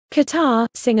Qatar,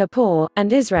 Singapore,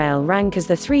 and Israel rank as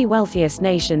the three wealthiest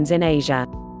nations in Asia.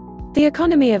 The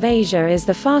economy of Asia is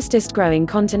the fastest growing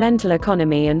continental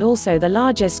economy and also the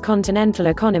largest continental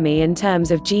economy in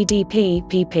terms of GDP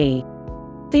 (pp).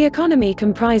 The economy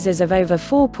comprises of over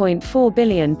 4.4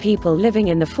 billion people living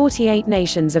in the 48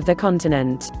 nations of the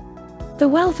continent. The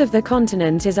wealth of the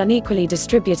continent is unequally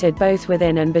distributed both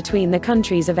within and between the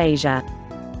countries of Asia.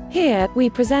 Here, we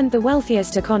present the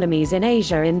wealthiest economies in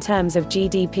Asia in terms of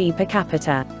GDP per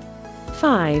capita.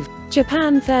 5.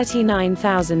 Japan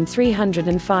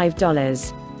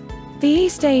 $39,305. The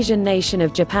East Asian nation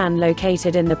of Japan,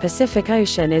 located in the Pacific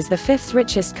Ocean, is the fifth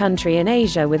richest country in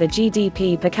Asia with a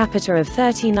GDP per capita of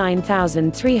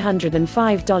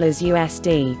 $39,305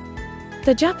 USD.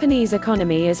 The Japanese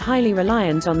economy is highly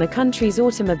reliant on the country's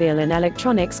automobile and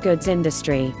electronics goods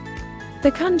industry. The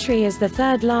country is the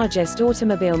third largest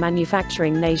automobile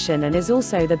manufacturing nation and is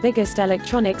also the biggest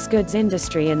electronics goods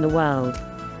industry in the world.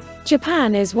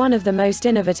 Japan is one of the most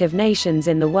innovative nations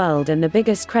in the world and the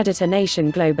biggest creditor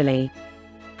nation globally.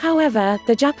 However,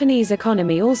 the Japanese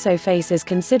economy also faces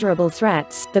considerable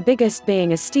threats, the biggest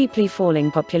being a steeply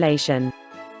falling population.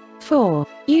 4.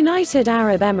 United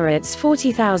Arab Emirates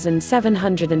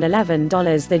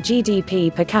 $40,711. The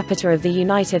GDP per capita of the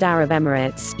United Arab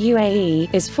Emirates (UAE)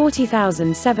 is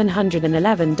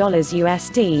 $40,711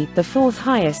 USD, the fourth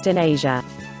highest in Asia.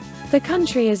 The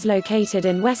country is located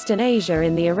in Western Asia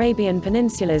in the Arabian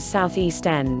Peninsula's southeast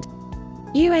end.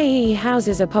 UAE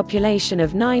houses a population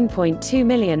of 9.2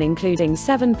 million, including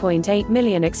 7.8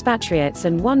 million expatriates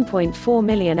and 1.4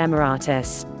 million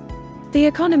Emiratis. The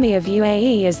economy of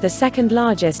UAE is the second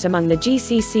largest among the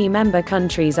GCC member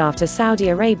countries after Saudi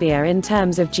Arabia in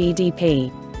terms of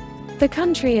GDP. The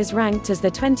country is ranked as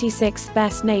the 26th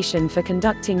best nation for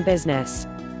conducting business.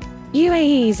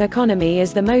 UAE's economy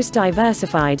is the most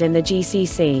diversified in the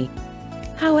GCC.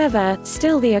 However,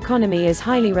 still the economy is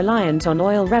highly reliant on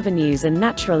oil revenues, and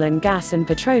natural and gas and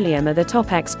petroleum are the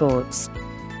top exports.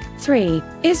 3.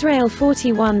 Israel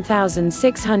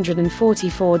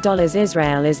 $41,644.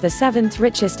 Israel is the seventh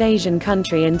richest Asian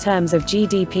country in terms of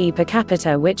GDP per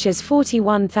capita, which is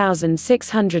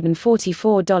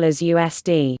 $41,644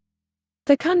 USD.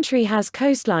 The country has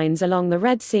coastlines along the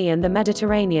Red Sea and the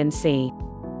Mediterranean Sea.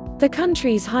 The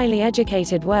country's highly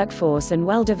educated workforce and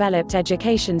well-developed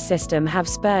education system have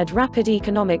spurred rapid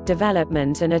economic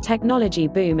development and a technology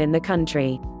boom in the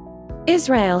country.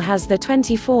 Israel has the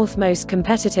 24th most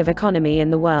competitive economy in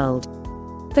the world.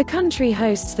 The country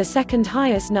hosts the second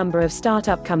highest number of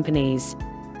startup companies.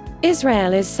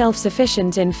 Israel is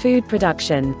self-sufficient in food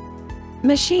production.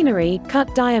 Machinery,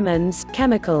 cut diamonds,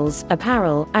 chemicals,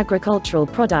 apparel, agricultural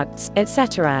products,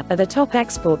 etc. are the top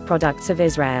export products of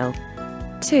Israel.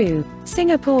 2.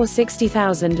 Singapore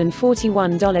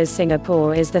 $60,041.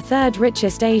 Singapore is the third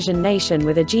richest Asian nation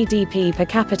with a GDP per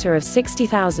capita of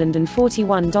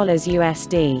 $60,041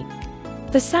 USD.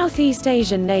 The Southeast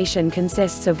Asian nation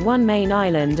consists of one main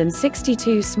island and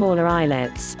 62 smaller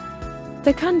islets.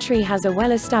 The country has a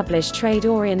well-established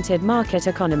trade-oriented market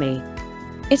economy.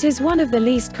 It is one of the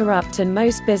least corrupt and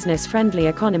most business-friendly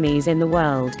economies in the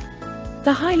world.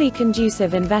 The highly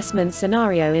conducive investment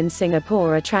scenario in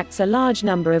Singapore attracts a large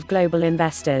number of global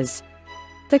investors.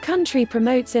 The country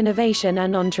promotes innovation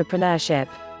and entrepreneurship.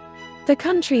 The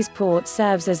country's port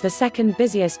serves as the second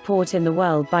busiest port in the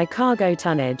world by cargo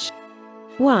tonnage.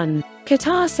 1.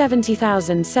 Qatar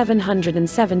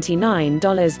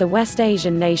 $70,779. The West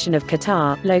Asian nation of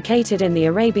Qatar, located in the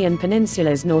Arabian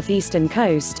Peninsula's northeastern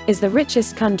coast, is the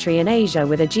richest country in Asia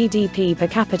with a GDP per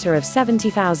capita of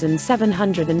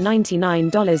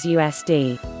 $70,799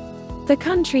 USD. The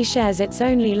country shares its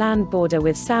only land border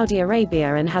with Saudi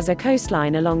Arabia and has a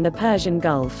coastline along the Persian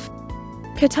Gulf.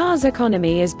 Qatar's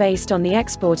economy is based on the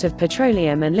export of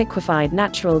petroleum and liquefied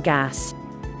natural gas.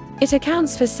 It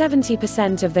accounts for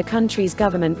 70% of the country's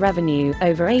government revenue,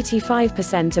 over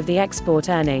 85% of the export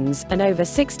earnings, and over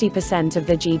 60% of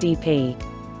the GDP.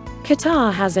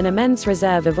 Qatar has an immense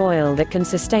reserve of oil that can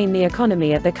sustain the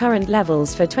economy at the current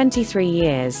levels for 23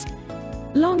 years.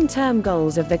 Long-term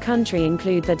goals of the country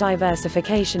include the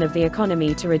diversification of the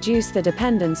economy to reduce the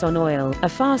dependence on oil, a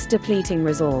fast-depleting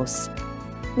resource.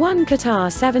 1. Qatar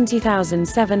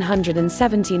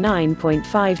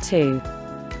 $70,779.52.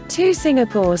 2.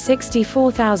 Singapore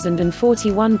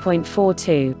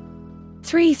 $64,041.42.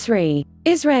 3.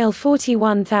 Israel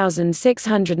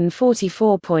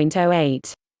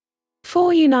 $41,644.08.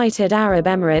 4. United Arab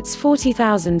Emirates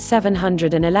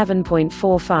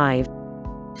 $40,711.45.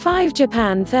 5.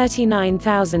 Japan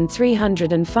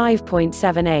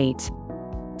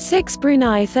 $39,305.78. 6.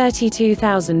 Brunei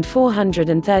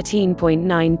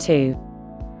 $32,413.92.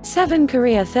 7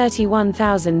 Korea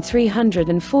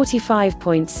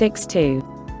 31,345.62.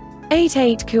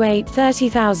 8 Kuwait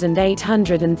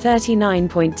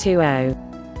 30,839.20.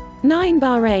 9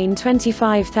 Bahrain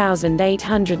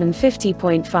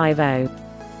 25,850.50.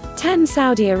 10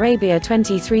 Saudi Arabia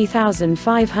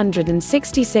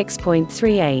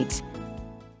 23,566.38.